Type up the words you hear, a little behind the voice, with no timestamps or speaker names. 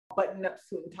button up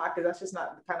suit and tie, because that's just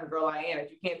not the kind of girl I am.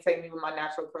 If you can't take me with my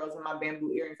natural curls and my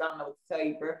bamboo earrings, I don't know what to tell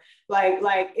you, bro.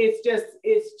 Like it's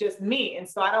just me. And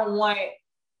so I don't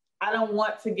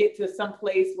want to get to some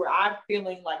place where I'm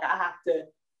feeling like I have to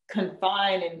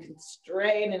confine and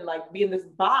constrain and like be in this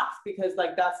box, because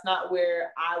like that's not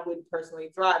where I would personally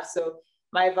thrive. So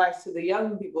my advice to the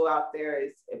young people out there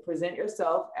is present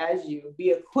yourself as you.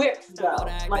 Be equipped though.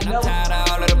 Like no.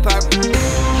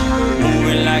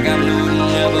 Moving like I'm new,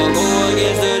 never go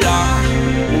against the law.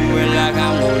 Moving like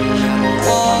I'm new, never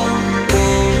walk.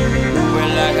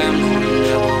 Moving like I'm new,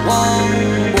 never walk.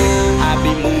 I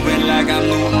be moving like I'm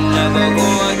new, never go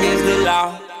against the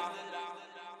law.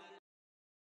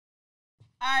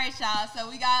 All right, y'all. So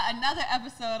we got another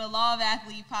episode of Law of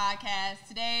Athlete podcast.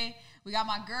 Today, we got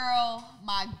my girl,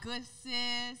 my good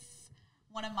sis,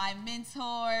 one of my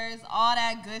mentors, all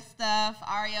that good stuff,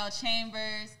 Arielle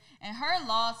Chambers. And her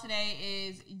law today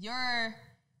is your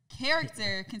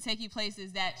character can take you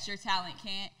places that your talent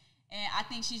can't. And I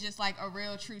think she's just like a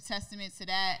real true testament to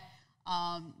that.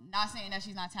 Not saying that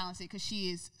she's not talented, because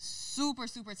she is super,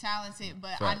 super talented.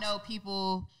 But I know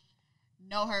people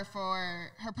know her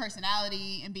for her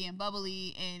personality and being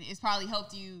bubbly, and it's probably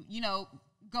helped you,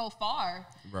 go far.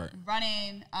 Right.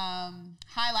 Running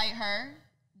HighlightHer,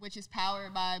 which is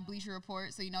powered by Bleacher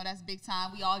Report. So, that's big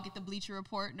time. We all get the Bleacher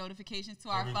Report notifications to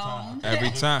our phone. Every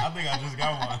time. I think I just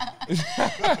got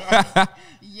one.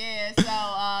 Yeah,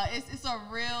 so it's a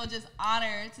real just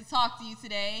honor to talk to you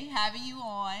today, having you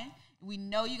on. We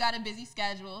know you got a busy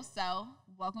schedule, so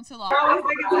welcome to Law. I always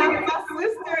think it's having my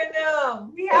sister and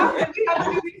them. We have to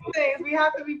do these things. We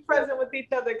have to be present with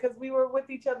each other, because we were with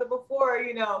each other before,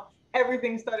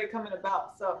 everything started coming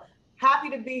about. So happy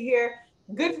to be here.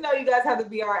 Good to know you guys have the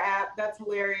VR app. That's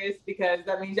hilarious, because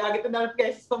that means y'all get the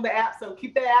notifications from the app. So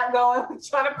keep the app going. We're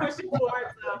trying to push it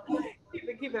forward. So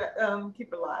keep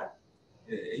it alive.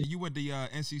 You went to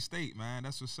NC State, man.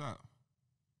 That's what's up.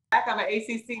 I'm an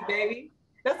ACC baby.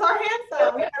 That's our hand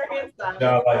sign. We got our hand sign.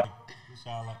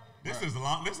 This is a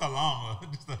llama. This is a llama?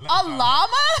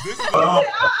 This is a llama.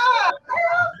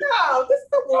 No, this is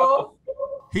a wolf.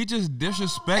 He just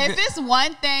disrespected. If it's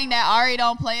one thing that Ari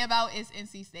don't play about, it's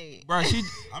NC State. Bro,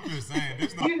 I'm just saying.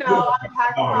 This I'm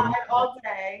happy all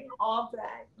day.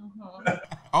 Mm-hmm.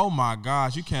 Oh my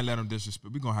gosh, you can't let him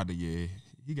disrespect. We're gonna have to, he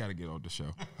got to get off the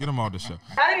show. Get him off the show.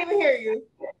 I didn't even hear you.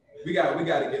 We got to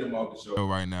get him off the show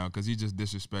right now, because he just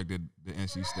disrespected the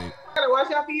NC State. I gotta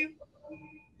watch out for you.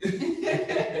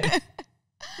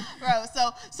 Bro,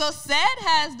 so Sed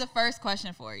has the first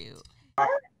question for you.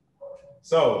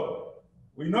 So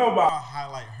we know about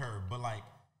HighlightHer, but like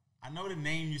I know the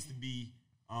name used to be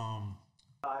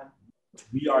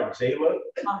We Are Jayla.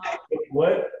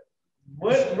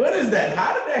 What is that?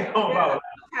 How did that come about?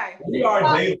 Okay. We Are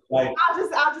Jayla. Like,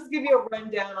 I'll just give you a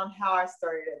rundown on how I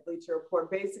started at Bleacher Report.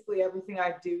 Basically, everything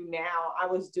I do now, I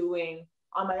was doing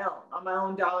on my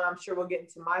own dollar. I'm sure we'll get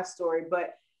into my story,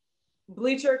 but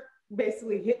Bleacher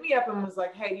basically hit me up and was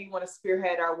like, hey, do you want to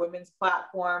spearhead our women's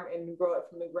platform and grow it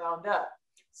from the ground up?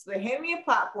 So they handed me a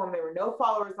platform. There were no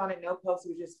followers on it, no posts. It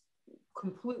was just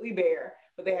completely bare,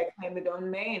 but they had claimed the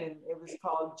domain, and it was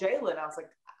called Jayla. And I was like,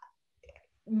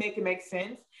 make it make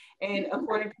sense. And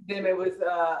according to them, it was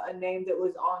a name that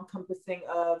was all encompassing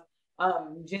of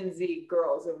Gen Z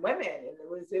girls and women. And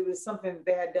it was something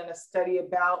they had done a study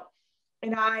about,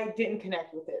 and I didn't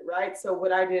connect with it, right? So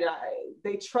what I did,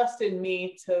 they trusted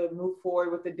me to move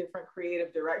forward with a different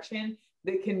creative direction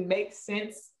that can make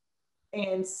sense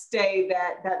and stay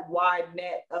that wide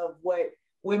net of what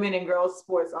women and girls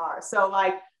sports are. So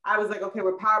like, I was like, okay,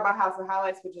 we're powered by House of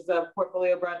Highlights, which is a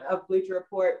portfolio brand of Bleacher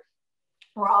Report.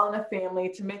 We're all in a family.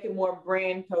 To make it more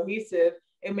brand cohesive,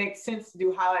 it makes sense to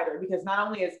do HighlightHer, because not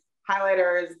only is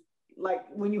HighlightHer is like,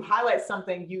 when you highlight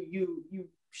something, you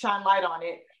shine light on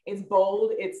it. It's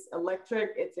bold, it's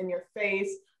electric, it's in your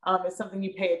face. It's something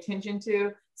you pay attention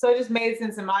to. So it just made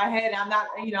sense in my head. I'm not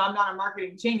a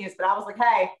marketing genius, but I was like,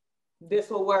 hey, this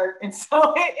will work. And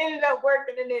so it ended up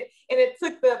working, and it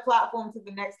took the platform to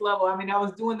the next level. I mean, I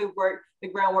was doing the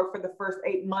groundwork for the first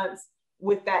 8 months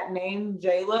with that name,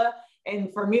 Jayla.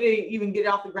 And for me to even get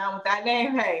off the ground with that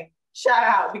name, hey, shout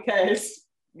out, because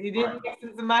it didn't make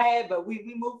sense in my head, but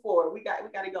we moved forward. We got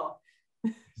it going.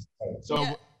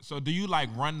 So do you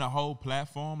like run the whole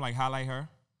platform, like HighlightHer?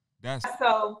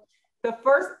 So the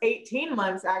first 18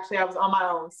 months, actually, I was on my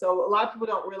own. So a lot of people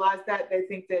don't realize that. They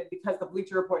think that because the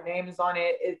Bleacher Report name is on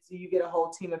it, you get a whole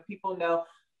team of people. No,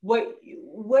 what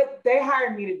they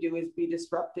hired me to do is be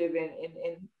disruptive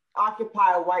and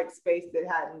occupy a white space that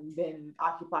hadn't been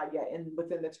occupied yet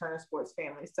within the Turner Sports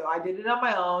family. So I did it on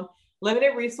my own,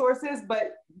 limited resources,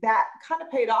 but that kind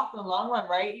of paid off in the long run,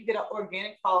 right? You get an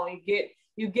organic following,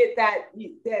 you get that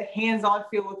hands-on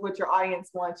feel with what your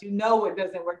audience wants. You know what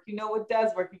doesn't work, you know what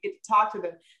does work. You get to talk to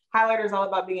them. HighlightHer is all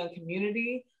about being a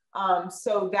community.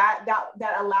 So that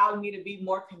allowed me to be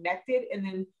more connected. And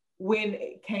then when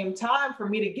it came time for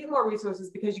me to get more resources,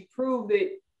 because you prove that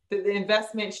the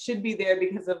investment should be there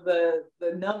because of the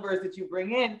numbers that you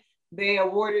bring in, they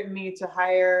awarded me to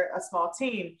hire a small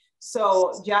team.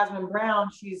 So Jasmine Brown,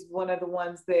 she's one of the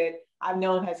ones that I've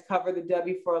known has covered the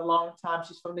W for a long time.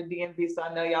 She's from the DMV, so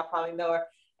I know y'all probably know her.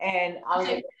 And I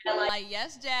was like,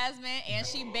 yes, Jasmine, and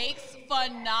she bakes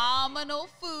phenomenal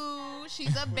food.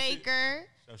 She's a baker.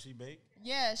 So she bake?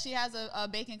 Yeah, she has a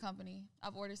baking company.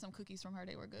 I've ordered some cookies from her.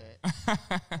 They were good.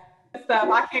 Stuff.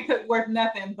 I can't cook worth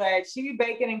nothing, but she be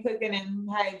baking and cooking and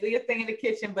hey, do your thing in the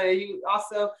kitchen. But you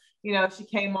also, she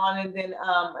came on, and then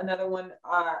another one,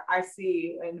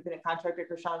 IC, independent contractor,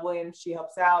 Krishan Williams, she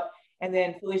helps out. And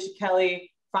then Felicia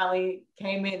Kelly finally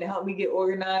came in to help me get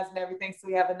organized and everything. So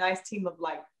we have a nice team of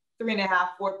like 3.5,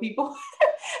 4 people.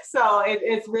 So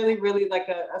it's really, really like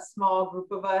a small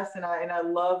group of us. And I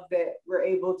love that we're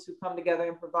able to come together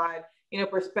and provide,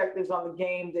 perspectives on the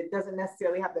game that doesn't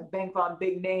necessarily have to bank on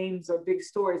big names or big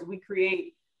stories. We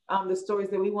create the stories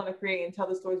that we want to create and tell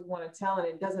the stories we want to tell. And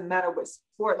it doesn't matter what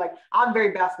sport. Like, I'm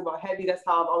very basketball heavy. That's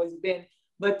how I've always been.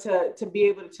 But to be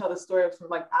able to tell the story of something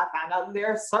like, I found out there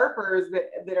are surfers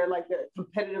that are like the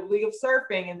competitive league of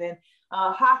surfing, and then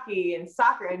hockey and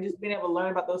soccer, and just being able to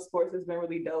learn about those sports has been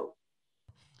really dope.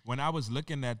 When I was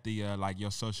looking at the like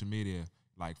your social media,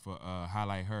 like for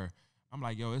HighlightHer, I'm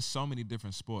like, yo, it's so many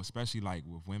different sports, especially like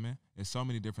with women. It's so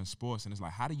many different sports, and it's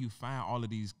like, how do you find all of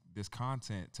this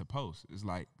content to post? It's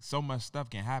like so much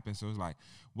stuff can happen. So it's like,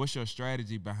 what's your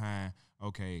strategy behind?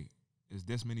 Okay, it's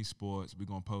this many sports. We're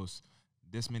gonna post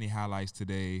this many highlights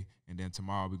today, and then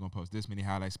tomorrow we're gonna post this many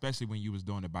highlights. Especially when you was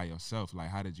doing it by yourself. Like,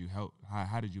 how did you help?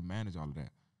 How did you manage all of that?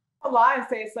 I'll lie and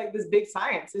say it's like this big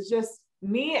science. It's just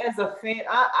me as a fan.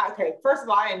 Okay, first of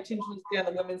all, I intentionally stay on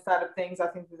the women's side of things. I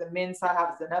think that the men's side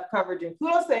has enough coverage, and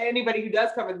kudos to anybody who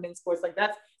does cover the men's sports. Like,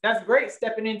 that's great.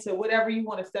 Stepping into whatever you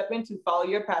want to step into, follow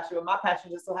your passion. But my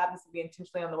passion just so happens to be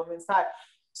intentionally on the women's side.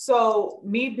 So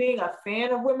me being a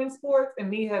fan of women's sports and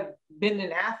me have been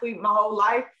an athlete my whole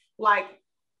life, like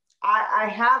I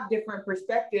have different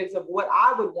perspectives of what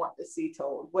I would want to see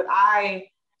told, what I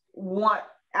want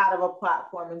out of a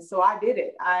platform. And so I did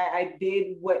it. I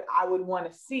did what I would want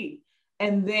to see.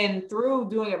 And then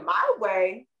through doing it my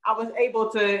way, I was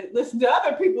able to listen to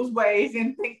other people's ways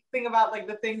and think about like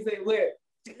the things that went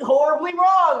horribly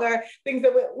wrong or things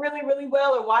that went really, really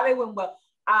well or why they went well.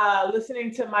 Listening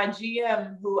to my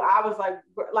GM, who I was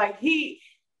like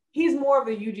he's more of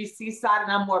the UGC side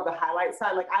and I'm more of the highlight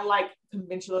side. Like, I like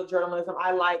conventional journalism.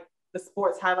 I like the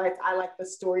sports highlights. I like the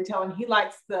storytelling. He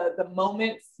likes the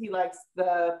moments. He likes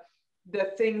the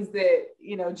things that,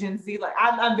 Gen Z, like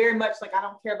I'm very much like, I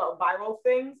don't care about viral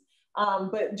things,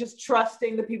 but just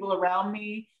trusting the people around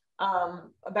me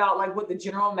about like what the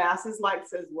general masses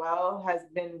likes as well has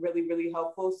been really, really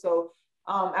helpful. So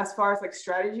as far as like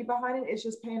strategy behind it, it's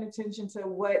just paying attention to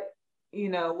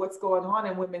what's going on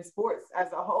in women's sports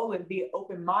as a whole and be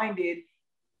open-minded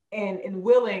and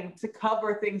willing to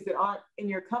cover things that aren't in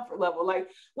your comfort level. Like,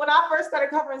 when I first started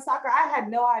covering soccer, I had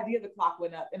no idea the clock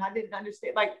went up and I didn't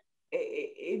understand. Like,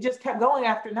 it just kept going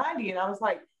after 90. And I was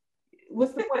like,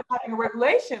 what's the point of having a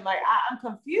regulation? Like, I'm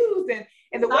confused. And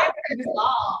the way and the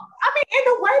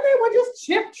way they would just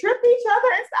trip each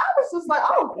other. And so I was just like,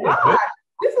 oh God,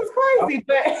 this is crazy.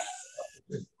 But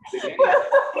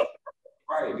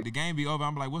the game be over.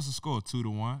 I'm like, what's the score?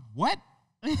 2-1. What?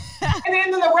 And then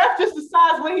the ref just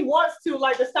decides when he wants to,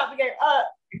 like, to stop the game.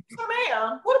 So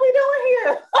ma'am, what are we doing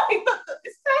here?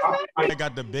 Might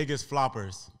got the biggest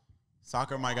floppers.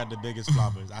 Soccer might got the biggest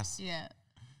floppers. Yeah.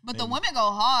 But the women go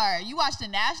hard. You watch the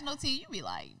national team, you be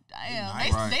like,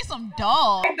 damn, they some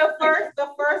dogs.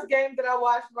 The first game that I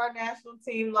watched for our national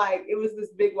team, like, it was this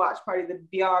big watch party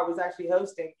that BR was actually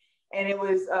hosting. And it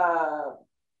was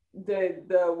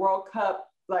the World Cup,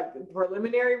 like, the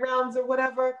preliminary rounds or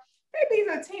whatever. They beat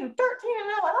a team 13-0. And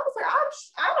I was like,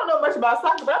 I don't know much about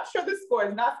soccer, but I'm sure this score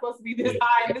is not supposed to be this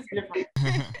high and this different.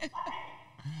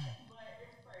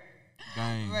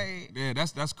 Dang. Right. Yeah,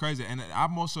 that's crazy. And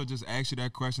I'm also just asked you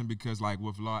that question because, like,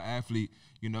 with Law Athlete,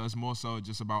 it's more so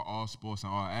just about all sports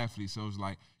and all athletes. So it's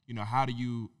like, how do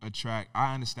you attract?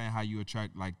 I understand how you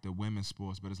attract, like, the women's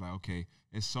sports, but it's like, okay,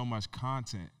 it's so much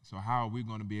content. So how are we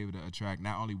going to be able to attract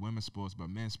not only women's sports but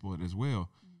men's sport as well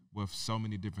with so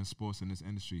many different sports in this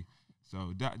industry?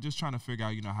 So just trying to figure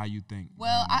out, how you think.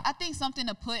 Well, I think something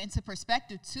to put into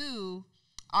perspective too.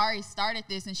 Ari started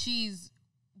this, and she's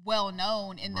well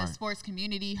known in the sports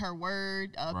community. Her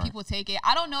word, people take it.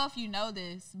 I don't know if you know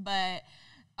this, but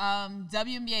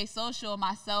WNBA Social,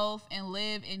 myself and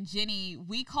Liv and Jenny,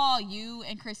 we call you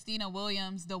and Christina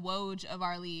Williams the Woj of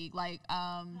our league. Like,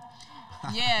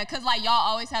 yeah, because like y'all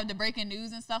always have the breaking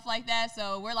news and stuff like that.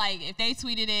 So we're like, if they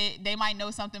tweeted it, they might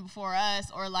know something before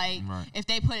us, or like if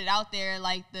they put it out there,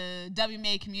 like the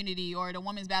WNBA community or the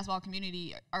women's basketball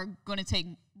community are going to take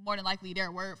more than likely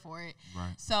their word for it.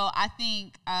 Right. So I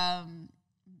think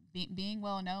being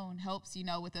well known helps,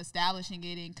 with establishing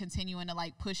it and continuing to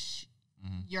like push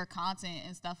your content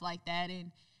and stuff like that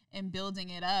and building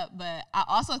it up. But I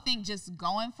also think just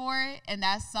going for it, and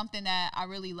that's something that I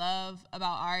really love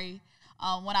about Ari.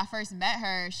 When I first met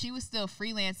her, she was still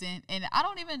freelancing, and I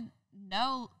don't even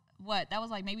know that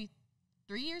was like maybe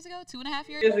 3 years ago, 2.5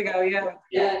 years ago.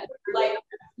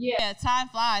 Yeah, time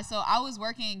flies. So I was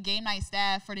working game night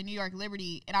staff for the New York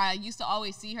Liberty, and I used to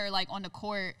always see her like on the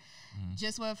court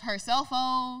just with her cell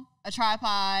phone, a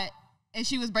tripod, and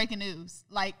she was breaking news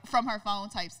like from her phone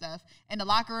type stuff in the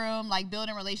locker room, like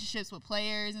building relationships with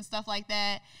players and stuff like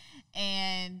that.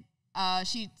 And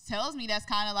she tells me that's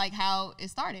kind of like how it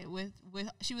started with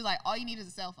she was like, all you need is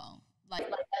a cell phone. Like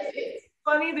it's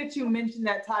funny that you mentioned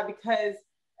that, Ty, because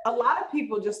a lot of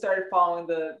people just started following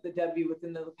the W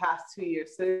within the past 2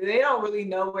 years. So they don't really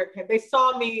know where it came. They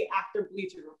saw me after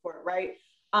Bleacher Report, right?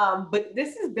 But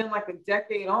this has been like a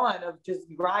decade on of just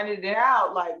grinding it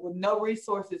out, like with no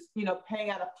resources, paying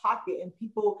out of pocket. And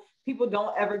people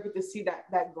don't ever get to see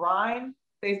that grind.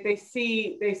 They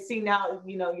see now,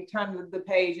 you turn the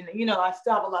page and, I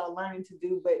still have a lot of learning to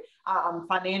do, but I'm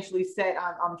financially set.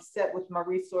 I'm set with my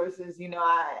resources.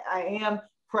 I am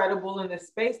credible in this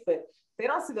space, but they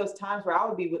don't see those times where I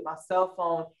would be with my cell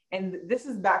phone. And this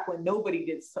is back when nobody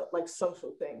did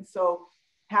social things. So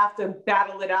have to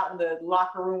battle it out in the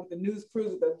locker room with the news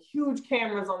crews with the huge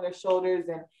cameras on their shoulders.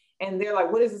 And they're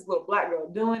like, what is this little black girl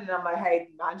doing? And I'm like, hey,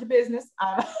 mind your business.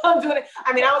 I'm doing it.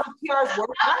 I mean, I was a PR's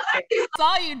worst nightmare. I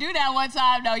saw you do that one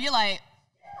time, though. You're like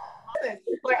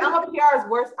I'm a PR's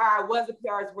worst, or I was a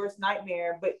PR's worst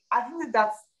nightmare. But I think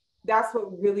that's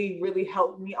what really, really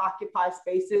helped me occupy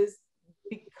spaces,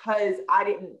 because I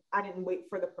didn't wait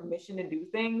for the permission to do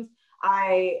things.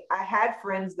 I had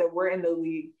friends that were in the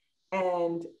league,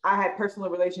 and I had personal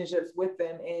relationships with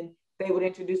them, and they would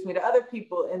introduce me to other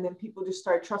people, and then people just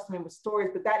started trusting me with stories.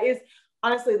 But that is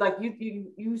honestly, like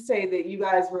you say that you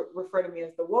guys refer to me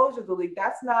as the Woj of the league.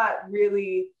 That's not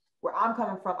really where I'm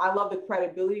coming from. I love the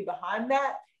credibility behind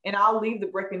that, and I'll leave the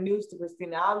breaking news to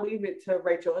Christina. I'll leave it to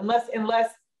Rachel, unless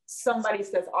somebody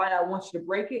says, all right, I want you to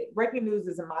break it. Breaking news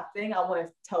isn't my thing. I want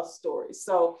to tell stories.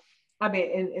 So, I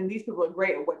mean, and these people are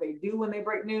great at what they do when they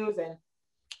break news. And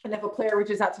if a player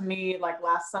reaches out to me like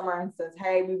last summer and says,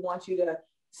 hey, we want you to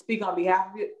speak on behalf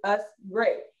of us,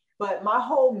 great. But my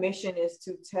whole mission is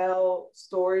to tell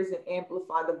stories and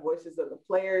amplify the voices of the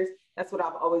players. That's what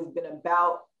I've always been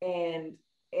about. And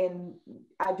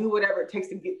I do whatever it takes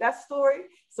to get that story.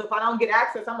 So if I don't get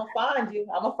access, I'm gonna find you.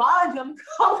 I'm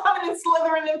coming and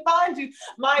slithering and find you.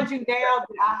 Mind you, now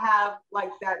that I have like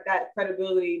that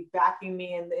credibility backing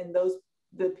me, and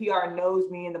the PR knows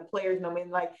me and the players know me,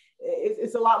 and like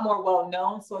it's a lot more well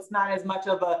known. So it's not as much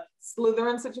of a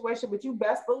slithering situation. But you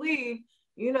best believe,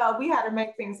 we had to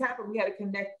make things happen. We had to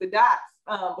connect the dots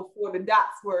before the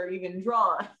dots were even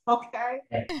drawn. Okay.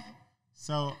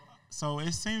 So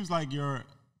it seems like you're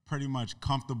pretty much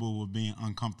comfortable with being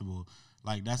uncomfortable.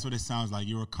 Like, that's what it sounds like.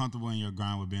 You were comfortable in your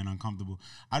grind with being uncomfortable.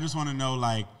 I just want to know,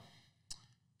 like,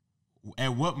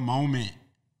 at what moment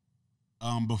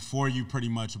before you pretty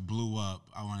much blew up,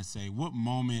 I want to say, what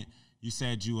moment you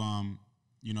said you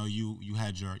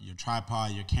had your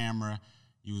tripod, your camera,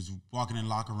 you was walking in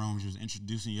locker rooms, you was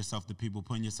introducing yourself to people,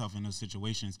 putting yourself in those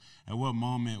situations. At what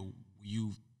moment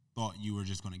you thought you were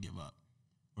just going to give up?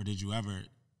 Or did you ever?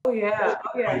 Oh, yeah.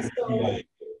 So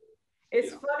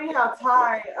it's funny how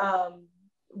Ty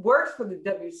works for the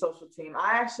W Social team.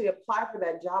 I actually applied for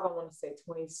that job, I want to say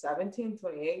 2017,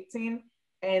 2018.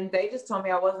 And they just told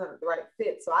me I wasn't the right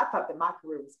fit. So I thought that my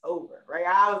career was over, right?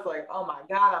 I was like, oh my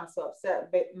God, I'm so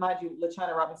upset. But mind you,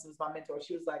 LaChina Robinson was my mentor.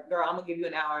 She was like, girl, I'm gonna give you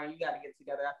an hour and you got to get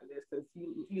together after this because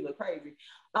you look crazy.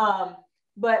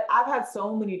 But I've had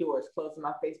so many doors closed in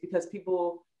my face because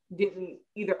people didn't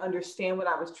either understand what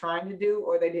I was trying to do,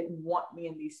 or they didn't want me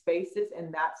in these spaces,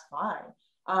 and that's fine.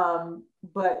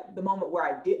 But the moment where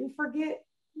I didn't forget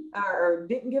or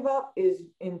didn't give up is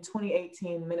in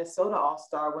 2018 Minnesota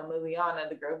All-Star, when Liliana,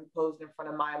 the girl who posed in front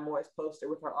of Maya Moore's poster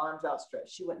with her arms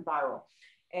outstretched, she went viral.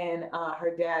 And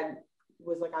her dad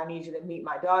was like, I need you to meet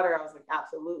my daughter. I was like,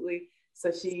 absolutely.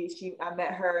 So I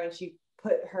met her, and she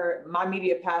put my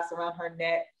media pass around her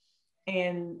neck.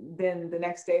 And then the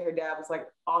next day her dad was like,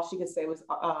 all she could say was,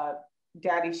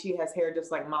 Daddy, she has hair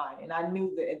just like mine. And I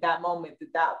knew that at that moment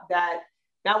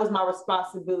that was my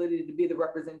responsibility to be the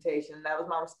representation. That was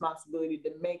my responsibility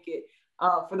to make it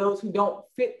for those who don't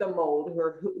fit the mold,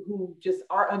 or who just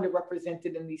are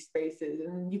underrepresented in these spaces.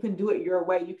 And you can do it your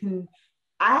way.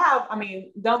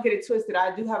 Don't get it twisted.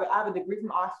 I have a degree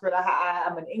from Oxford.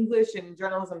 I'm an English and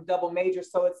journalism double major.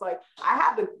 So it's like, I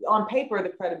have on paper, the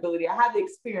credibility, I have the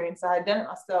experience, I had done it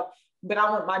myself, but I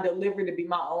want my delivery to be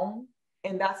my own.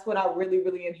 And that's what I really,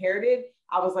 really inherited.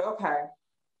 I was like, okay,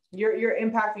 you're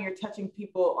impacting, you're touching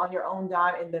people on your own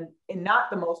dime in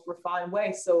not the most refined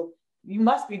way. So you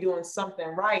must be doing something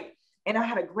right. And I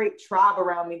had a great tribe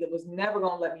around me that was never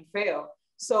going to let me fail.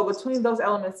 So between those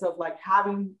elements of like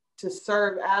having to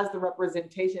serve as the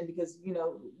representation, because,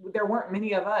 there weren't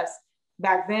many of us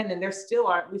back then, and there still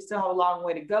aren't, we still have a long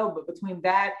way to go. But between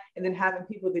that and then having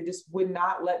people that just would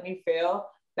not let me fail,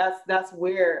 that's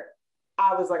where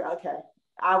I was like, okay,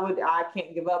 I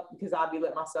can't give up, because I'll be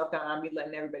letting myself down. I'll be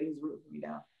letting everybody who's rooting for me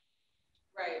down.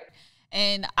 Right.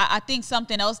 And I think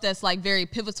something else that's like very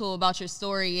pivotal about your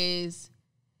story is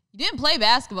you didn't play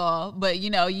basketball, but you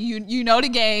know the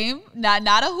game,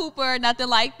 not a hooper, nothing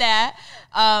like that.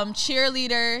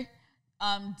 Cheerleader,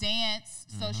 dance.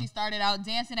 Mm-hmm. So she started out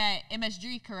dancing at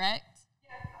MSG, correct?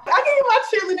 I can give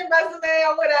my cheerleading resume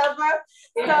or whatever.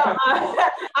 So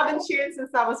I've been cheering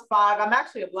since I was 5. I'm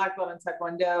actually a black belt in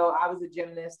Taekwondo. I was a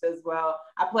gymnast as well.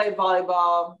 I played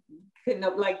volleyball. Couldn't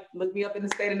look me up in the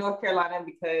state of North Carolina,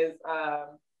 because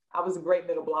I was a great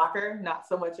middle blocker, not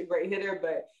so much a great hitter,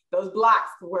 but those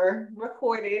blocks were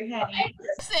recorded. Honey.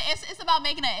 It's about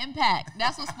making an impact.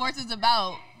 That's what sports is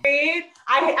about. I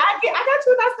got you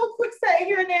a nice little quick set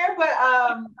here and there, but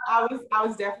I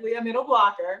was definitely a middle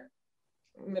blocker.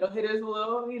 Middle hitters a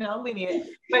little, lenient.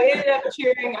 But I ended up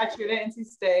cheering. I cheered at NC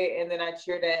State, and then I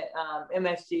cheered at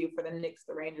MSG for the Knicks,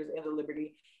 the Rangers, and the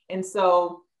Liberty. And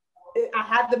so I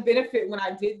had the benefit when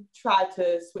I did try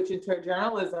to switch into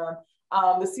journalism.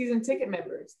 The season ticket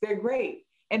members, they're great.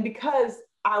 And because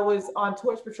I was on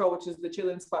Torch Patrol, which is the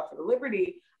cheerleading squad for the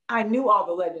Liberty, I knew all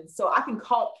the legends. So I can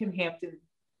call up Kim Hampton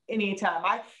anytime.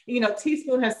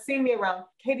 Teaspoon has seen me around.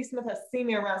 Katie Smith has seen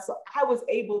me around. So I was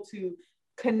able to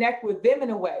connect with them in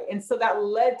a way. And so that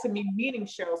led to me meeting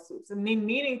Cheryl Swoops and me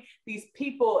meeting these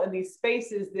people in these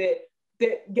spaces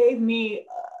that gave me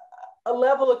a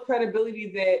level of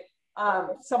credibility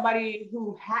that somebody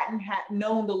who hadn't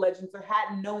known the legends or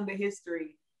hadn't known the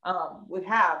history would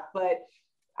have. But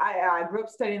I grew up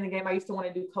studying the game. I used to want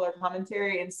to do color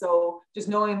commentary. And so just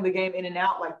knowing the game in and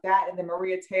out like that. And then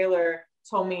Maria Taylor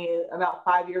told me about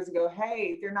 5 years ago,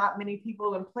 hey, there are not many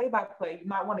people in play-by-play. You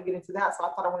might want to get into that. So I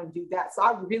thought I wanted to do that. So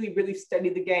I really, really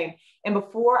studied the game. And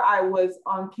before I was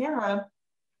on camera,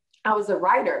 I was a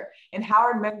writer, and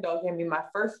Howard Megdal gave me my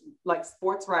first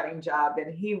sports writing job.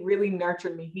 And he really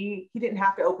nurtured me. He didn't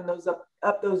have to open those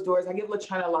up those doors. I give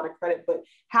LaChina a lot of credit, but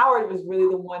Howard was really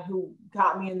the one who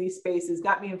got me in these spaces,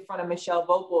 got me in front of Michelle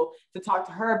Vopel to talk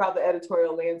to her about the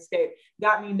editorial landscape,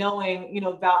 got me knowing,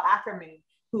 Val Ackerman,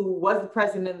 who was the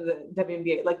president of the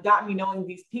WNBA, got me knowing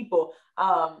these people.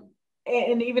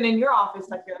 And even in your office,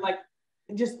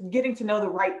 just getting to know the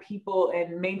right people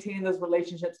and maintaining those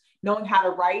relationships, knowing how to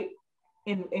write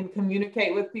and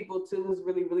communicate with people too was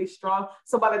really, really strong.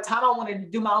 So by the time I wanted to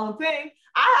do my own thing,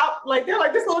 they're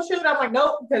like, this little cheerleader. I'm like,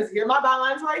 nope, because here are my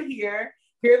bylines right here.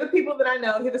 Here are the people that I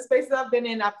know. Here are the spaces I've been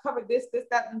in. I've covered this,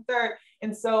 that, and third.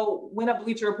 And so when a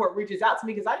Bleacher Report reaches out to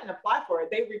me, because I didn't apply for it,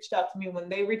 they reached out to me. When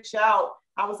they reached out,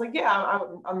 I was like, yeah,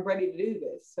 I'm ready to do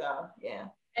this. So, yeah.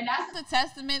 And that's a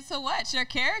testament to what? Your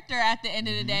character at the end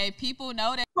of the day. People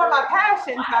know that. For my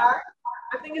passion, Ty,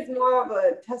 I think it's more of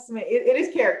a testament. It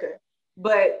is character,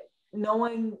 but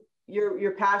knowing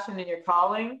your passion and your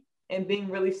calling and being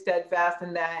really steadfast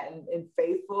in that and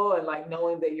faithful and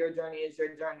knowing that your journey is your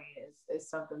journey is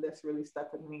something that's really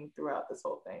stuck with me throughout this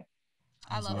whole thing.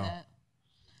 I love that.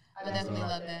 I definitely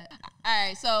love that. All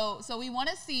right, so we want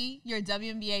to see your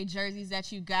WNBA jerseys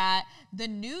that you got. The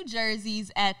new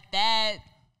jerseys at that,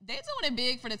 they're doing it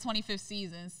big for the 25th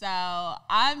season. So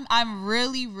I'm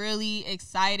really, really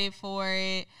excited for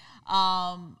it.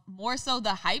 More so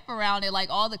the hype around it,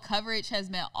 all the coverage has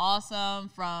been awesome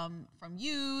from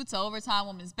you to Overtime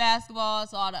Women's Basketball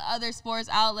to all the other sports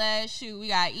outlets. Shoot, we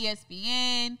got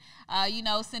ESPN,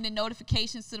 sending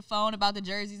notifications to the phone about the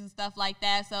jerseys and stuff like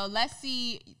that. So let's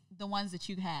see the ones that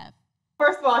you have.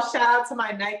 First of all, shout out to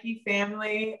my Nike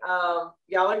family.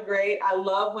 Y'all are great. I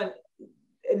love when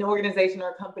an organization or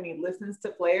a company listens to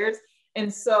players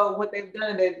And so what they've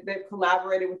done, they've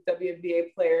collaborated with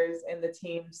WNBA players and the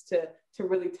teams to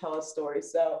really tell a story.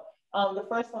 So the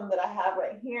first one that I have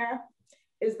right here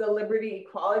is the Liberty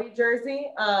Equality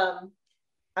jersey.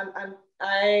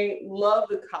 I love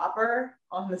the copper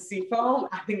on the seafoam.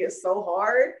 I think it's so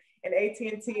hard. And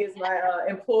AT&T is my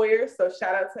employer, so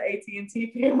shout out to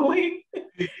AT&T family.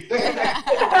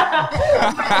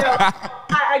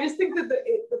 I just think that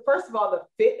first of all, the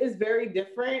fit is very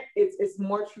different. It's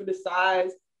more true to size.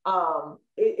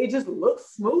 It just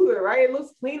looks smoother, right? It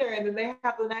looks cleaner. And then they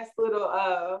have the nice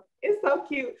little, it's so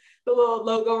cute, the little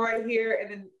logo right here. And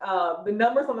then the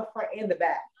numbers on the front and the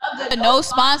back. No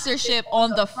sponsorship on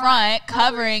the front,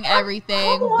 covering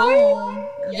everything. Boom.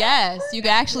 Yes, you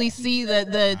can actually see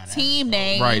the team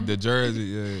name. Right, the jersey,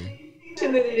 yeah.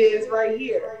 That it is right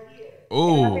here.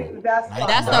 Oh, that's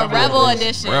the Rebel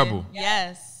edition. Rebel.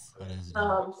 Yes.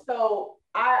 So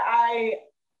I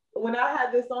when I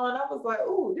had this on, I was like,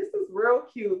 "Ooh, this is real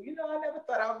cute." You know, I never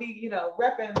thought I'd be,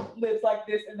 repping lips like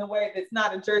this in a way that's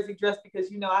not a jersey dress, because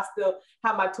I still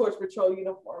have my Torch Patrol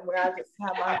uniform where I just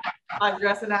have my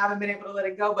dress and I haven't been able to let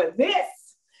it go. But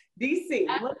this DC,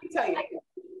 let me tell you.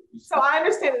 So I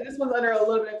understand that this one's under a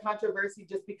little bit of controversy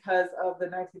just because of the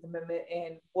 19th Amendment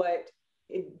and what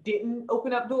it didn't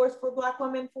open up doors for Black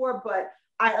women for, but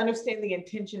I understand the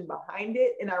intention behind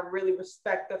it. And I really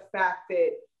respect the fact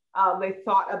that they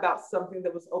thought about something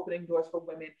that was opening doors for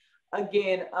women.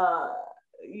 Again,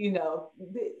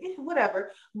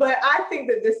 whatever. But I think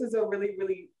that this is a really,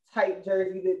 really tight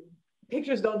jersey that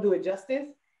pictures don't do it justice,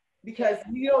 because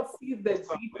you don't see the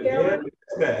detail.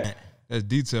 That's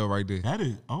detail right there. That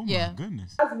is, oh my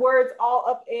goodness. Has words all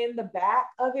up in the back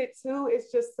of it too.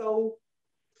 It's just so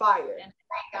fire. And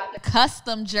got the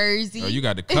custom jersey. Oh, you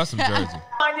got the custom jersey.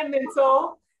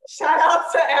 Monumental. Shout out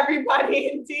to everybody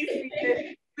in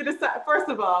DC. First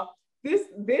of all, this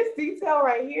detail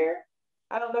right here,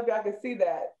 I don't know if y'all can see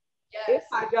that. Yes. It's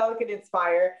hydraulic and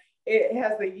Inspire. It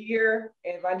has the year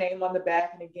and my name on the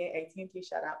back, and again, AT&T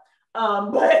shout out.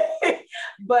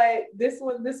 But this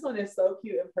one is so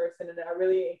cute in person, and I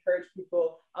really encourage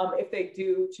people, if they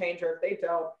do change or if they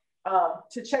don't,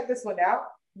 to check this one out,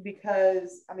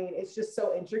 because I mean it's just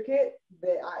so intricate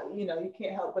that you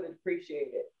can't help but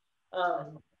appreciate it.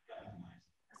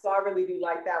 So I really do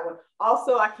like that one.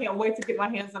 Also, I can't wait to get my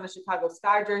hands on a Chicago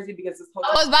Sky jersey, because this whole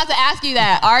I was about to ask you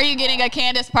that. Are you getting a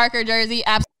Candace Parker jersey?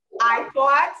 Absolutely.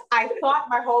 I thought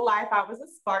my whole life I was a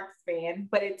Sparks fan,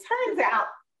 but it turns out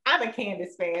I'm a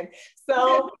Candace fan.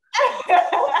 So,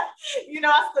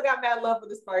 I still got mad love for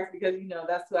the Sparks, because,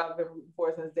 that's who I've been rooting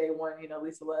for since day one,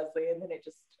 Lisa Leslie, and then it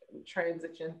just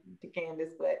transitioned to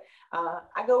Candace. But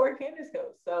I go where Candace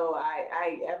goes. So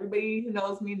everybody who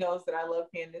knows me knows that I love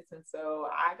Candace. And so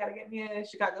I got to get me a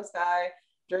Chicago Sky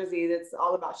jersey that's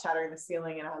all about shattering the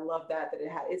ceiling. And I love that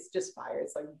it's just fire.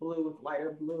 It's like blue with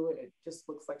lighter blue, and it just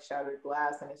looks like shattered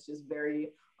glass. And it's just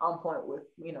very on point with,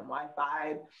 my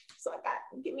vibe. So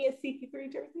get me a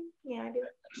CP3 jersey. Yeah, I do.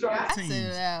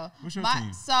 What's your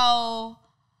team? So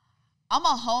I'm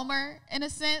a homer in a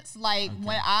sense. Like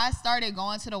when I started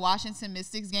going to the Washington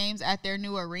Mystics games at their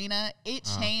new arena, it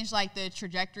changed like the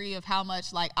trajectory of how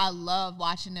much like I love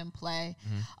watching them play.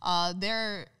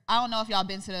 Mm-hmm. I don't know if y'all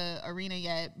been to the arena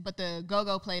yet, but the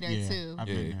Go-Go play there too. I've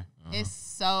been there. It's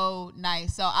so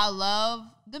nice. So I love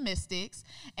the Mystics,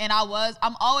 and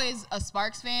I'm always a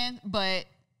Sparks fan, but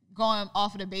going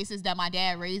off of the basis that my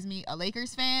dad raised me a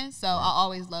Lakers fan, so I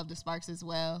always love the Sparks as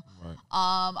well. Right.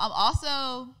 I'm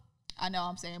also, I know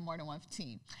I'm saying more than one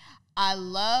team. I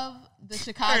love the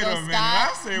Chicago Sky.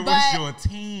 I said, what's your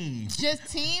team?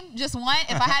 Just one.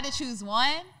 If I had to choose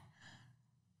one,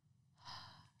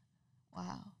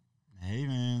 wow. Hey,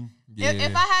 man. Yeah.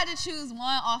 If I had to choose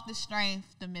one off the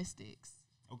strength, the Mystics.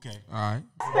 Okay. All right.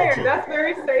 Fair. That's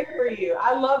very safe for you.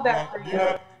 I love that for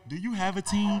you. Do you have a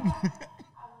team?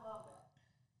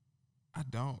 I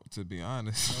don't, to be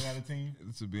honest. You got a team?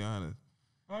 To be honest.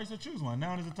 All right, so choose one.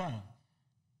 Now is the time.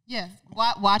 Yeah.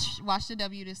 Watch the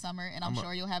W this summer, and I'm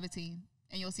sure you'll have a team.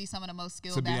 And you'll see some of the most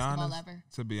skilled basketball ever.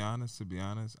 To be honest,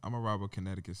 I'm a rival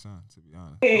Connecticut Sun, to be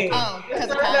hononest. Oh,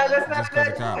 because of college. Just because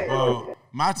of college. Well,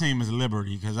 my team is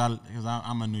Liberty, because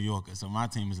I'm a New Yorker, so my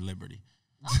team is Liberty.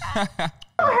 I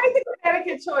hate the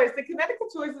Connecticut choice. The Connecticut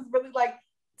choice is really like,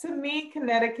 to me,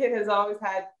 Connecticut has always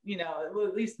had,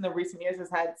 at least in the recent years, has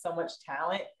had so much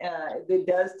talent that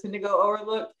does tend to go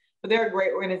overlooked. But they're a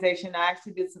great organization. I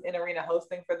actually did some in-arena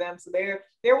hosting for them. So they're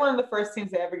one of the first teams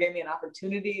that ever gave me an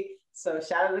opportunity. So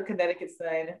shout out to Connecticut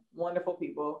Sun. Wonderful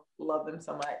people. Love them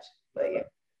so much. But yeah.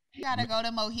 You gotta go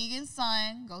to Mohegan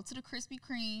Sun, go to the Krispy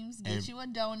Kremes, get you a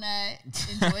donut,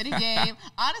 enjoy the game.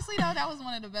 Honestly, though, that was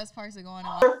one of the best parts of going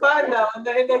on. They're fun though, and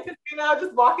then the casino,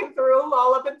 just walking through,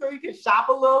 all up and through. You can shop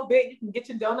a little bit. You can get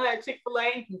your donut at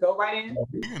Chick-fil-A. You can go right in.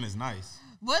 Mohegan is nice.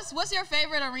 What's your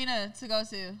favorite arena to go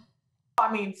to? I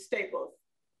mean, Staples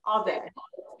all day.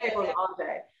 Staples all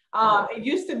day. It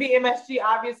used to be MSG,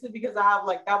 obviously, because I have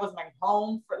like that was my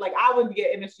home for like I would be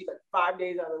at MSG like 5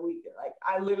 days out of the week. Like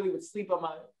I literally would sleep on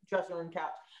my dressing room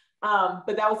couch.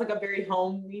 But that was like a very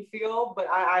homey feel. But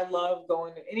I love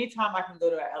going to anytime I can go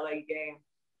to an LA game.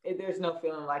 There's no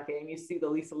feeling like it. And you see the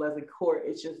Lisa Leslie court,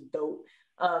 it's just dope.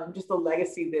 Just the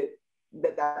legacy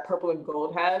that purple and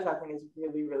gold has, I think is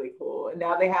really, really cool. And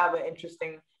now they have an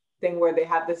interesting thing where they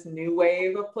have this new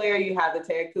wave of player. You have the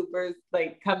Ted Coopers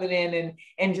like coming in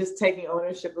and just taking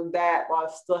ownership of that while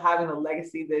still having the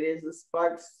legacy that is the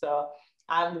Sparks. So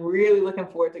I'm really looking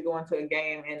forward to going to a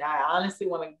game. And I honestly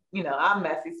want to, you know, I'm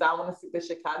messy, so I want to see the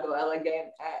Chicago LA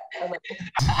game at LA.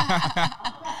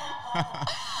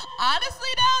 Honestly,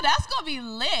 though, that's gonna be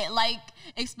lit. Like,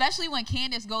 especially when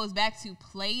Candace goes back to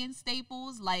play in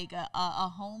Staples, like a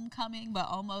homecoming, but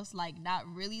almost like not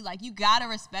really. Like, you gotta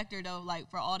respect her though, like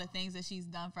for all the things that she's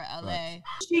done for LA. Right.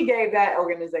 She gave that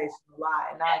organization a lot,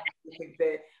 and I think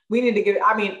that we need to give.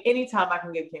 I mean, anytime I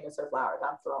can give Candace her flowers,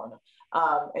 I'm throwing them.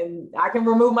 And I can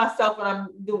remove myself when I'm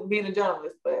being a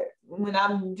journalist, but when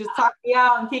I'm just talking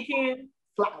out and kicking,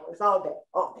 flowers all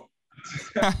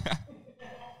day.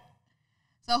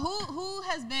 So who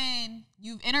has been,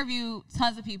 you've interviewed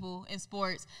tons of people in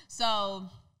sports, so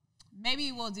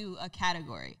maybe we'll do a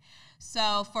category.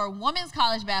 So for women's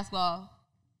college basketball,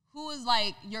 who is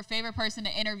like your favorite person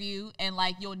to interview and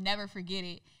like you'll never forget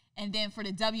it? And then for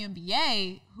the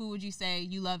WNBA, who would you say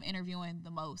you love interviewing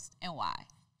the most and why?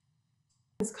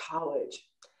 It's college.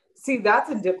 See, that's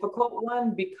a difficult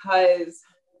one because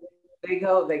they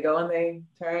go and they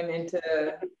turn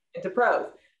into pros.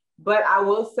 But I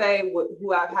will say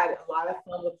who I've had a lot of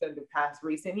fun with in the past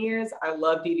recent years, I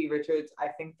love Dee Dee Richards. I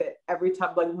think that every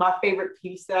time, like my favorite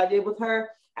piece that I did with her,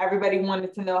 everybody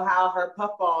wanted to know how her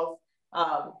puffballs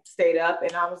stayed up.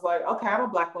 And I was like, okay, I'm a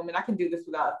Black woman. I can do this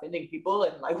without offending people.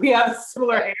 And like, we have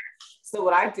similar hair. So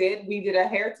what I did, we did a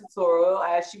hair tutorial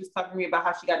as she was talking to me about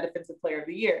how she got Defensive Player of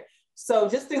the Year. So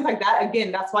just things like that.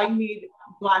 Again, that's why you need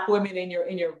Black women in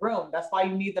your room. That's why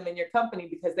you need them in your company,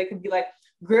 because they can be like,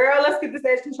 girl, let's get this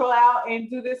edge control out and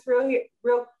do this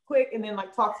real quick. And then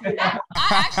like talk to you about it. I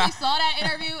actually saw that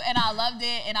interview and I loved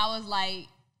it. And I was like,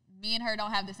 me and her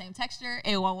don't have the same texture.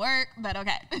 It won't work, but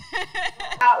okay.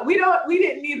 We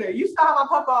didn't either. You saw how my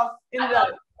puff off ended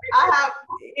up.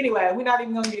 Anyway, we're not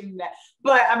even gonna get into that.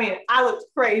 But I mean, I looked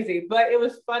crazy, but it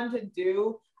was fun to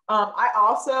do.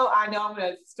 I know I'm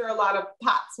gonna stir a lot of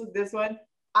pots with this one.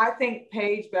 I think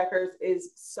Paige Beckers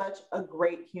is such a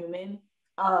great human.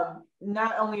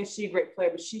 Not only is she a great player,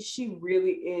 but she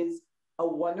really is a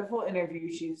wonderful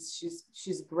interview.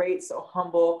 She's great, so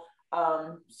humble.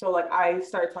 So like I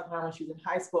started talking to her when she was in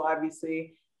high school,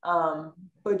 obviously.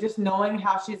 But just knowing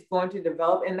how she's going to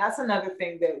develop. And that's another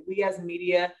thing that we as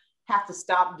media have to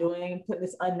stop doing, putting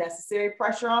this unnecessary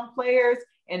pressure on players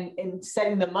and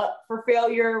setting them up for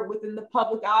failure within the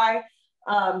public eye.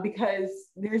 Because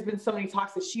there's been so many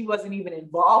talks that she wasn't even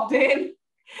involved in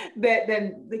that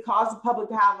then they cause the public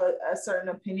to have a certain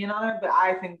opinion on her. But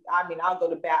I'll go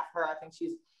to bat for her. I think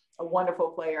she's a wonderful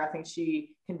player. I think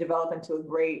she can develop into a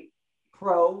great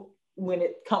pro when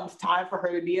it comes time for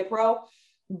her to be a pro.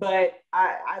 But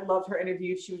I loved her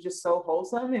interview. She was just so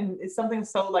wholesome, and it's something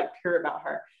so like pure about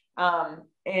her.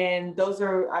 And those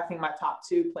are, I think, my top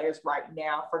two players right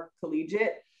now for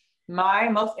collegiate. My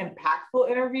most impactful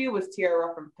interview was Tykera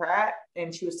Ruffin-Pratt,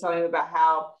 and she was telling me about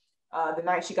how the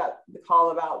night she got the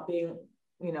call about being,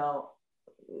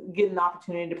 getting the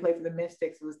opportunity to play for the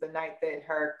Mystics was the night that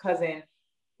her cousin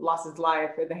lost his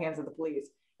life at the hands of the police.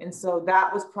 And so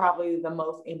that was probably the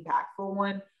most impactful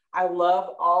one. I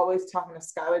love always talking to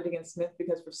Skylar Diggins-Smith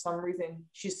because for some reason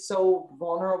she's so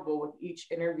vulnerable with each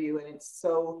interview, and it's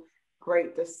so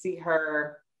great to see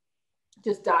her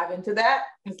just dive into that,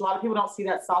 because a lot of people don't see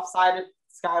that soft side of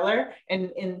Skylar,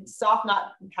 and soft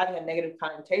not having a negative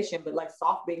connotation, but like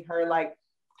soft being her like,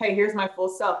 hey, here's my full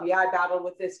self. Yeah, I battled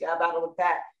with this. Yeah, I battled with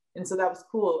that. And so that was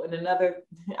cool. And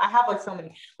I have like so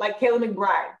many, like Kayla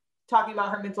McBride talking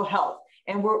about her mental health.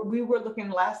 And we were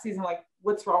looking last season, like,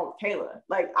 what's wrong with Kayla?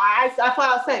 Like, I flat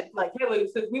out said, like, Kayla,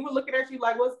 so we were looking at her, she's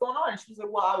like, what's going on? And she was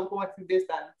like, well, I was going through this,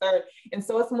 that, and the third. And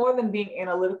so it's more than being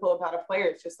analytical about a player.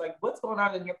 It's just like, what's going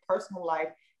on in your personal life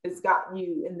that's gotten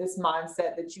you in this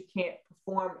mindset that you can't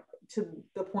perform to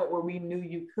the point where we knew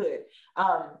you could.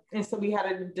 And so we had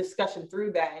a discussion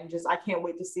through that, and just I can't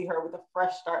wait to see her with a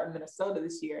fresh start in Minnesota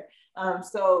this year.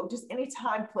 So just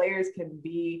anytime players can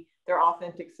be their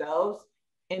authentic selves,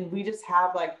 and we just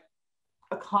have like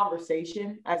a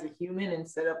conversation as a human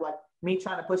instead of like me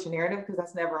trying to push a narrative, because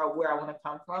that's never where I want to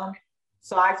come from.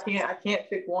 So I can't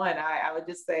pick one. I would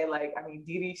just say, like, I mean,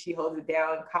 Didi, she holds it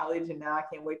down in college, and now I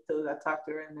can't wait till I talk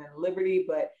to her, and then Liberty.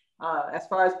 But as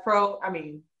far as pro, I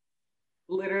mean,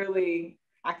 literally,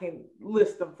 I can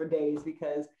list them for days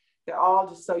because they're all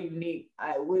just so unique.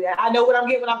 I know what I'm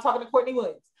getting when I'm talking to Courtney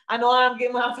Williams. I know what I'm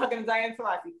getting when I'm talking to Diane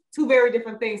Taurasi. Two very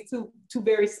different things, two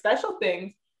very special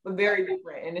things, but very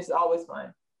different, and it's always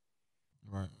fun.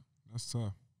 Right, that's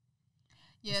tough.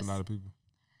 Yes, that's a lot of people.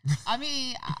 I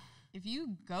mean, if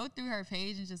you go through her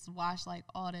page and just watch like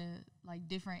all the like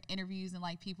different interviews and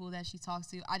like people that she talks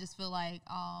to, I just feel like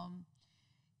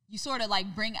you sort of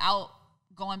like bring out,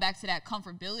 going back to that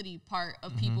comfortability part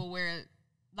of people where,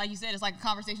 like you said, it's like a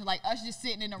conversation like us just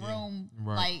sitting in a room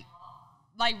like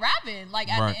rapping like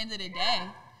at the end of the day.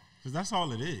 Because that's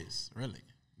all it is, really.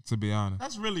 To be honest.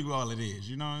 That's really all it is,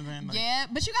 you know what I'm saying? Like, yeah,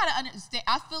 but you got to understand,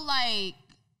 I feel like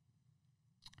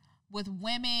with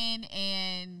women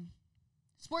and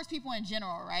sports people in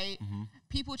general, right? Mm-hmm.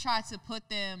 People try to put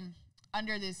them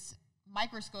under this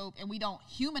microscope and we don't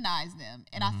humanize them.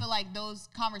 And I feel like those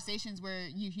conversations where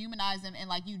you humanize them and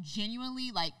like you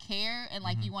genuinely like care and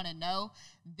like you want to know,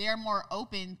 they're more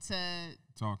open to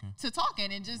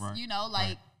talking and just, you know,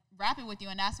 like rapping with you.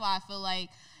 And that's why I feel like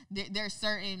there's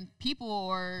certain people,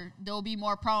 or they'll be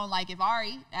more prone, like if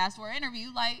Ari asks for an interview,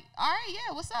 like, all right,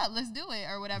 yeah, what's up? Let's do it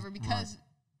or whatever, because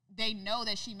they know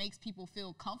that she makes people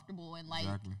feel comfortable and like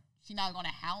she's not going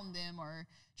to hound them or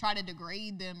try to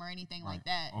degrade them or anything like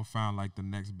that. Or find like the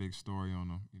next big story on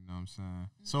them. You know what I'm saying?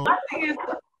 So my thing is,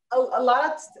 a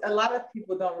lot of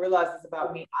people don't realize this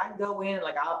about me. I go in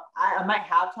like I might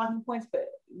have talking points, but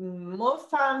most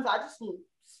times I just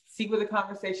see where the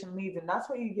conversation leads, and that's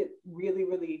where you get really,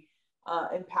 really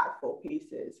impactful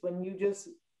pieces. When you just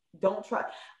don't try.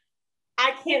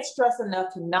 I can't stress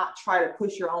enough to not try to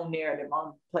push your own narrative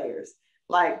on players.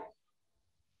 Like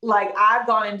I've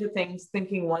gone into things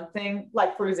thinking one thing.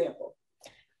 Like, for example,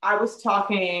 I was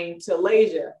talking to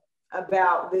Lasia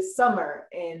about this summer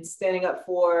and standing up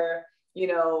for, you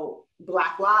know,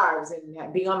 Black lives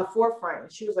and being on the forefront.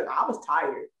 And she was like, I was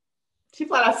tired. She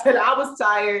flat out said, I was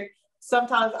tired.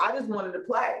 Sometimes I just wanted to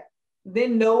play.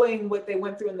 Then knowing what they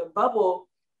went through in the bubble,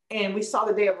 and we saw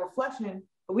the day of reflection,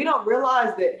 but we don't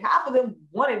realize that half of them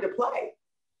wanted to play.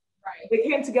 Right. They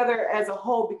came together as a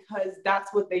whole because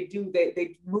that's what they do.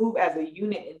 They move as a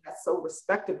unit, and that's so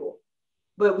respectable.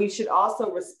 But we should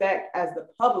also respect, as the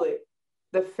public,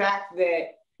 the fact that,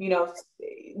 you know,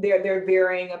 they're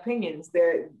varying opinions.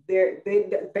 They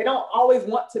don't always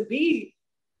want to be,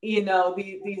 you know,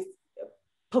 these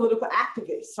political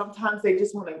activists. Sometimes they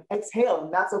just want to exhale,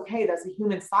 and that's okay. That's a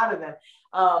human side of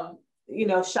them. You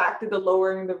know, Shaq did the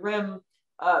lowering the rim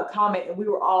comment, and we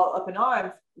were all up in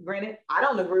arms. Granted, I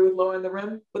don't agree with lowering the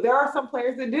rim, but there are some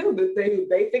players that do, that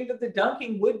they think that the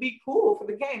dunking would be cool for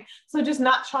the game. So just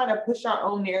not trying to push our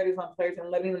own narratives on players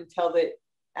and letting them tell that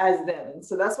as them. And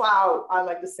so that's why I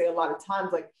like to say a lot of times,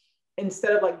 like,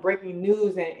 instead of like breaking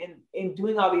news and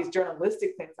doing all these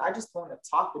journalistic things, I just want to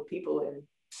talk to people and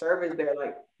serve as their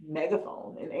like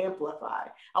megaphone and amplify.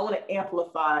 I want to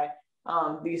amplify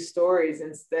these stories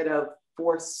instead of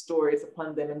force stories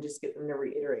upon them and just get them to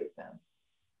reiterate them.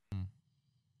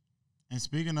 And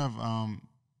speaking of,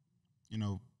 you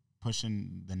know,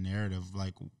 pushing the narrative,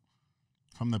 like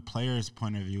from the player's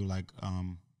point of view, like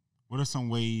what are some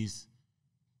ways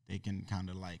they can kind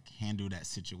of like handle that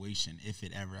situation if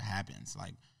it ever happens?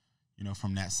 Like, you know,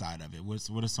 from that side of it,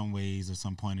 what are some ways or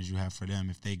some pointers you have for them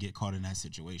if they get caught in that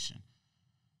situation?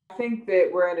 I think that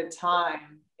we're at a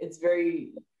time, it's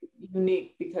very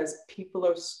unique because people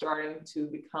are starting to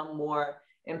become more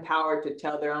empowered to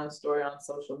tell their own story on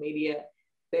social media.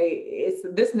 It's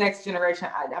this next generation.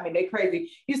 I mean, they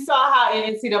crazy. You saw how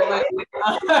in NCAA,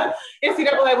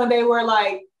 when they were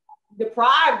like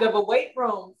deprived of a weight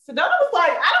room, Sedona was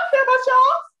like, I don't care about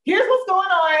y'all. Here's what's going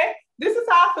on. This is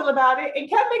how I feel about it, and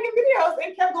kept making videos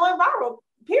and kept going viral.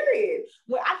 Period.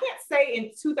 Well, I can't say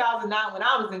in 2009 when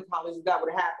I was in college that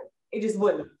would have happened. It just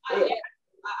wouldn't. I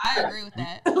agree with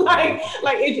that.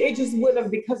 it just wouldn't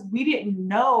have, because we didn't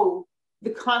know the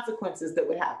consequences that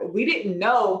would happen. We didn't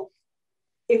know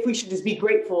if we should just be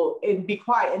grateful and be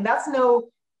quiet. And that's no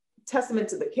testament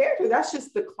to the character. That's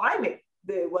just the climate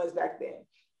that it was back then.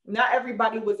 Not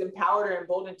everybody was empowered or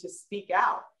emboldened to speak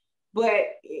out. But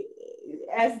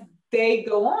as they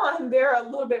go on, they're a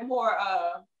little bit more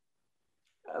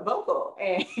vocal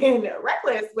and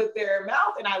reckless with their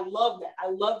mouth. And I love that. I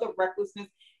love the recklessness.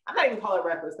 I'm not even call it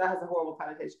reckless. That has a horrible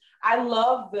connotation. I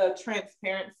love the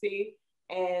transparency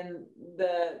and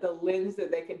the lens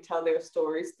that they can tell their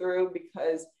stories through,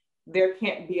 because there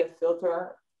can't be a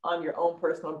filter on your own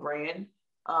personal brand.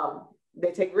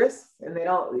 They take risks, and they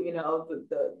don't, you know,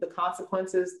 the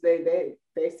consequences, they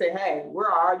say, hey,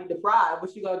 we're already deprived.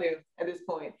 What you gonna do at this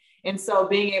point? And so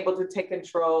being able to take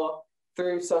control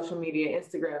through social media,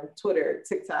 Instagram, Twitter,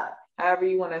 TikTok, however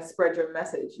you want to spread your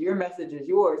message is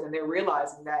yours, and they're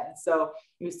realizing that. And so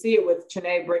you see it with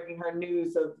Chanae breaking her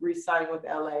news of re-signing with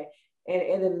LA,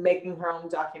 and then making her own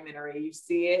documentary. You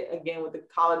see it again with the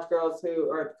college girls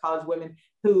or college women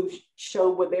who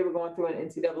showed what they were going through in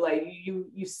NCAA.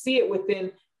 You see it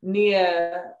within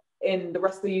Nia and the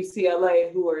rest of the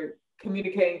UCLA, who are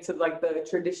communicating to like the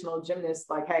traditional gymnasts,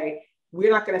 like, hey,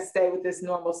 we're not going to stay with this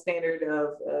normal standard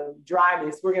of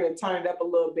dryness. We're going to turn it up a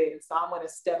little bit. And so I'm going to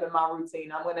step in my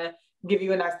routine. I'm going to give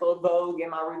you a nice little vogue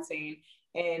in my routine.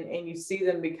 And you see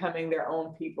them becoming their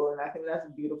own people. And I think that's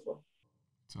beautiful.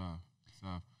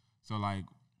 So like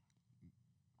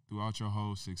throughout your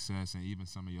whole success and even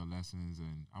some of your lessons,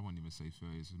 and I wouldn't even say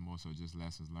failures, it's more so just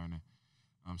lessons learning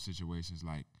situations,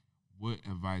 like what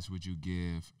advice would you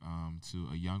give to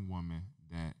a young woman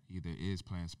that either is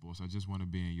playing sports or just want to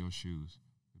be in your shoes,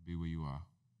 to be where you are?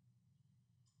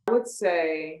 I would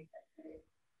say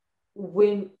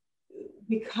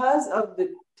because of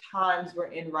the times we're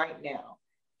in right now,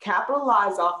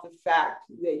 capitalize off the fact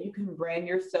that you can brand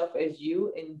yourself as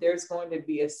you, and there's going to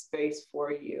be a space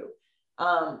for you.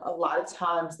 A lot of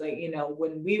times, like, you know,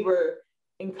 when we were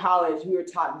in college, we were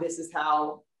taught this is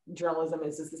how journalism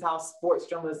is, this is how sports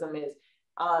journalism is.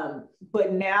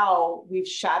 But now we've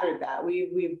shattered that.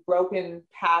 We've broken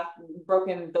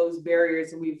those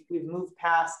barriers, and we've moved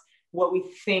past what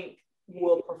we think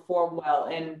will perform well.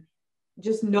 And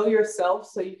just know yourself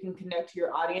so you can connect to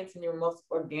your audience and your most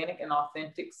organic and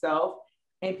authentic self.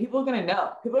 And people are going to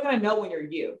know. People are going to know when you're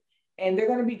you, and they're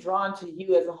going to be drawn to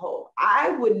you as a whole.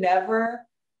 I would never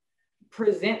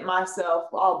present myself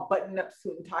all buttoned up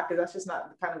suit and tie, because that's just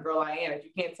not the kind of girl I am. If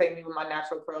you can't take me with my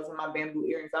natural curls and my bamboo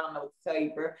earrings, I don't know what to tell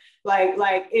you, bro.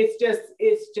 Like it's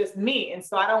just me. And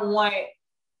so I don't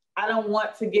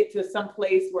want to get to some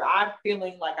place where I'm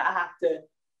feeling like I have to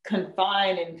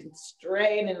confine and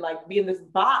constrain and like be in this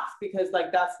box, because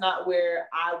like that's not where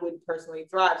I would personally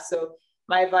thrive. So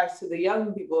my advice to the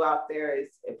young people out there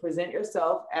is present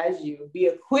yourself as you. Be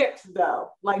equipped though,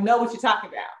 like know what you're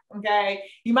talking about. Okay,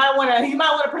 you might want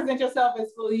to present yourself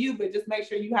as fully you, but just make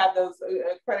sure you have those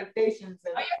accreditations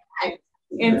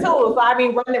and tools. I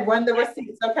mean, run the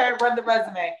receipts. Okay, run the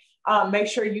resume. Make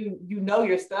sure you know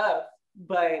your stuff,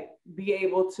 but be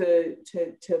able to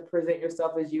present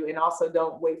yourself as you. And also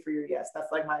don't wait for your yes.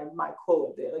 That's like my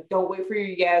quote there. Like, don't wait for your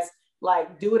yes.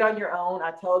 Like, do it on your own. I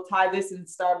tell Ty this in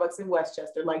Starbucks in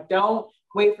Westchester. Like, don't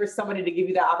wait for somebody to give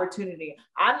you the opportunity.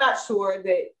 I'm not sure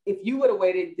that if you would have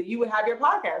waited, that you would have your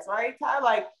podcast, right, Ty?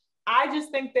 Like, I just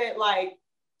think that like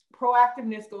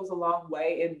proactiveness goes a long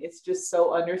way, and it's just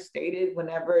so understated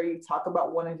whenever you talk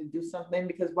about wanting to do something,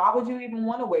 because why would you even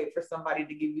want to wait for somebody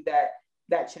to give you that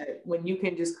check when you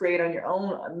can just create on your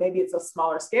own? Maybe it's a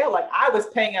smaller scale. Like, I was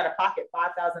paying out of pocket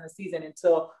 $5,000 a season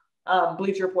until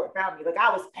Bleacher Report found me. Like,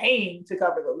 I was paying to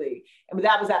cover the league, and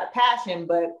that was out of passion.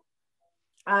 But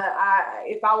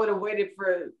if I would have waited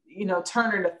for, you know,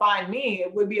 Turner to find me,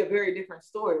 it would be a very different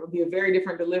story. It would be a very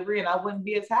different delivery, and I wouldn't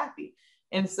be as happy.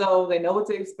 And so they know what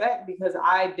to expect because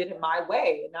I did it my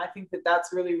way. And I think that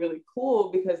that's really, really cool,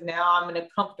 because now I'm in a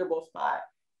comfortable spot.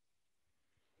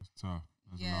 That's tough.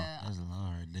 That's a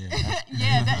law right there.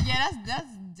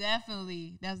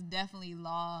 That's definitely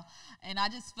law. And I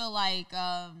just feel like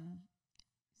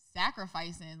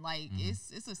sacrificing, like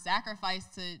it's a sacrifice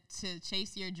to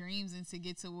chase your dreams and to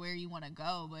get to where you want to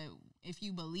go. But if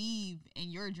you believe in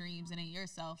your dreams and in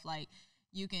yourself, like,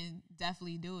 you can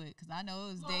definitely do it. Because I know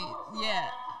it was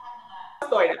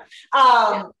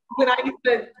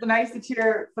When I used to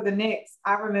cheer for the Knicks,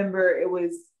 I remember it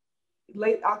was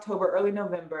late October, early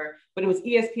November, but it was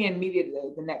ESPN Media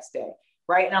Day the next day,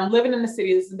 right? And I'm living in the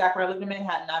city. This is back when I lived in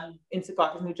Manhattan. I'm in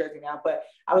Secaucus, New Jersey now, but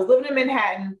I was living in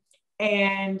Manhattan,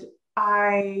 and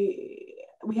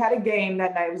we had a game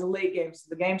that night. It was a late game, so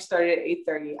the game started at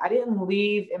 8:30. I didn't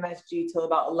leave MSG till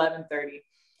about 11:30,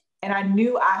 and I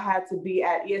knew I had to be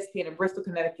at ESPN in Bristol,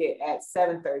 Connecticut at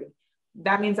 7:30.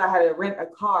 That means I had to rent a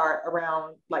car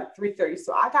around like 3:30.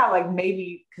 So I got like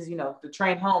maybe, because, you know, the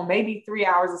train home, maybe 3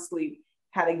 hours of sleep,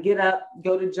 had to get up,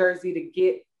 go to Jersey to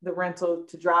get the rental,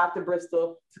 to drive to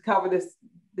Bristol to cover this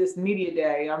this media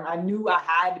day. I knew I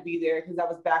had to be there because that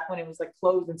was back when it was like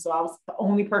closed. And so I was the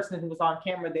only person who was on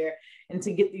camera there, and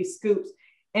to get these scoops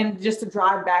and just to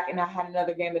drive back. And I had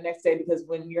another game the next day because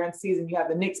when you're in season, you have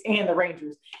the Knicks and the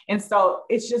Rangers. And so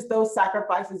it's just those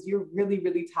sacrifices. You're really,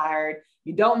 really tired.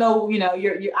 You don't know,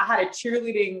 I had a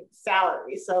cheerleading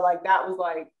salary. So like, that was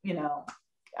like,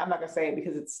 I'm not gonna say it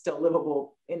because it's still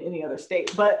livable in any other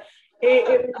state, but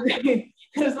it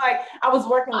was like, I was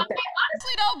working with that.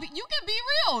 Honestly though, you can be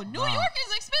real. New York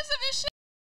is expensive as shit.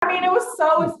 I mean, it was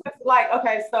so expensive. Like,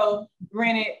 okay, so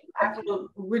granted, I feel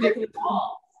ridiculous.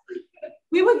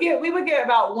 We would get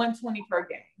about $120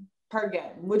 per game,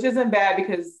 which isn't bad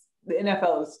because the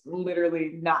NFL is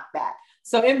literally not that.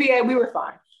 So NBA, we were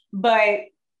fine. But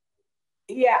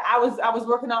yeah, I was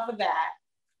working off of that,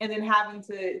 and then having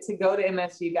to go to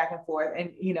MSG back and forth,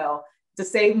 and to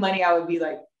save money, I would be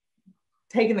like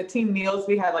taking the team meals.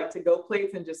 We had like to-go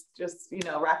plates and just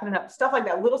wrapping it up, stuff like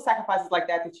that, little sacrifices like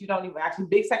that you don't even, actually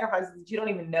big sacrifices that you don't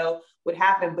even know would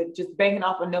happen, but just banging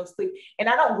off with no sleep. And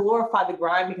I don't glorify the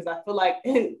grind because I feel like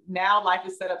now life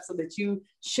is set up so that you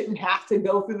shouldn't have to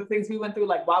go through the things we went through.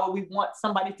 Like, why would we want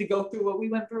somebody to go through what we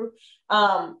went through?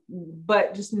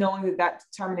 But just knowing that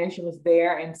determination was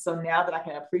there. And so now that I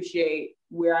can appreciate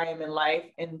where I am in life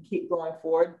and keep going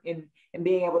forward and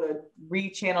being able to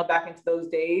re-channel back into those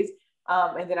days.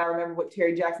 And then I remember what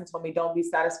Terry Jackson told me, don't be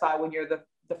satisfied when you're the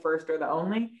first or the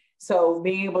only. So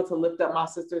being able to lift up my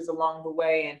sisters along the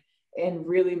way and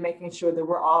really making sure that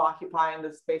we're all occupying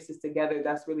the spaces together,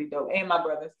 that's really dope. And my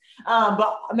brothers,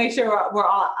 but make sure we're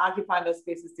all occupying those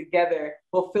spaces together.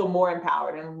 We'll feel more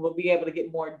empowered and we'll be able to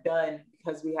get more done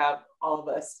because we have all of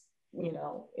us,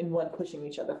 in one pushing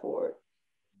each other forward.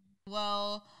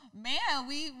 Well, man,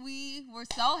 we were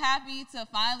so happy to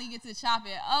finally get to chop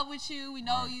it up with you. We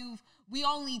know we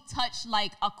only touched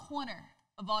like a corner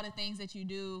of all the things that you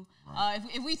do. Right.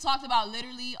 If we talked about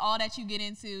literally all that you get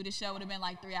into, the show would have been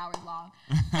like 3 hours long.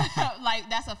 Like,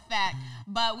 that's a fact.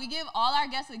 But we give all our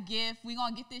guests a gift. We're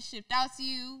going to get this shipped out to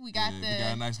you. We got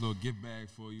a nice little gift bag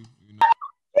for you. Is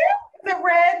it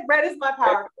red? Red is my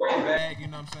power. Red bag, you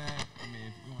know what I'm saying? I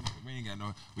mean, we ain't got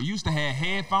no. We used to have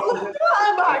headphones.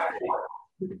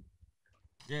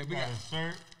 Yeah, we got a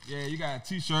shirt. Yeah, you got a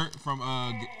t-shirt from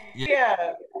Yeah.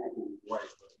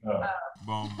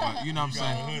 Boom. You know what I'm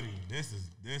saying? Hoodie. This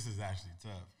is actually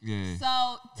tough. Yeah.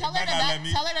 So tell her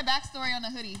the backstory on the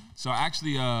hoodie. So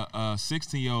actually, a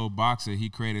 16-year-old boxer, he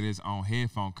created his own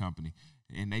headphone company,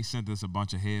 and they sent us a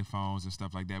bunch of headphones and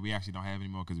stuff like that. We actually don't have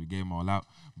anymore because we gave them all out,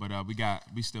 but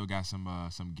we still got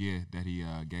some gear that he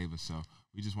gave us. So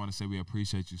we just want to say we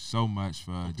appreciate you so much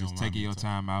for just taking your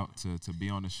time out to be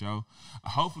on the show.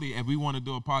 Hopefully, if we want to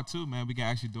do a part 2, man, we can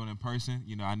actually do it in person.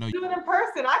 I know do it in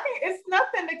person. I think it's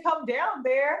nothing to come down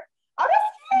there. Oh, that's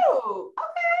cute.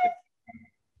 Okay.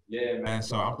 Yeah, man.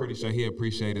 So I'm pretty sure he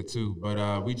appreciated it too.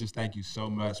 But we just thank you so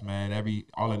much, man.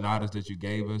 All the knowledge that you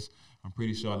gave us. I'm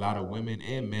pretty sure a lot of women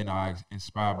and men are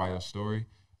inspired by your story.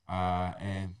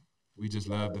 And we just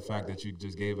love the fact that you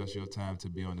just gave us your time to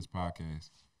be on this podcast.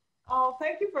 Oh,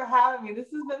 thank you for having me. This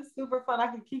has been super fun. I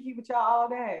could kiki with y'all all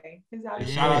day.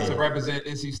 Shout out to represent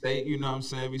NC State. You know what I'm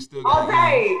saying? We still got all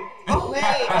day. Oh, wait,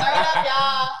 turn up,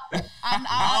 y'all.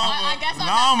 I guess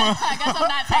I'm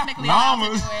not technically allowed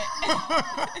to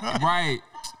do it. Right.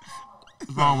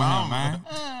 What's wrong with him,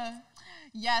 man?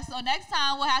 Yeah, so next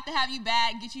time we'll have to have you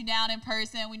back, get you down in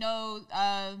person. We know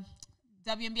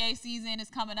WNBA season is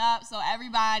coming up, so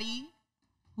everybody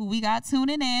who we got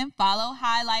tuning in, follow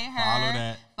HighlightHer. Follow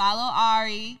that. Follow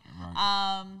Ari.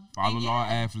 Right. Follow Law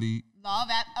Athlete.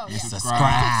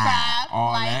 Subscribe.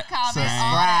 All like,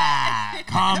 that.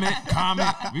 Comment.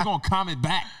 Comment. We're going to comment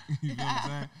back. You know what I'm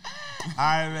saying? All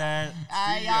right, man. All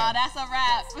right, y'all. That's a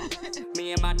wrap.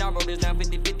 Me and my dog wrote this down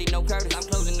 50-50, no curtains. I'm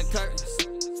closing the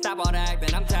curtains. Stop all the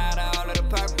acting. I'm tired of all of the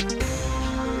purpose.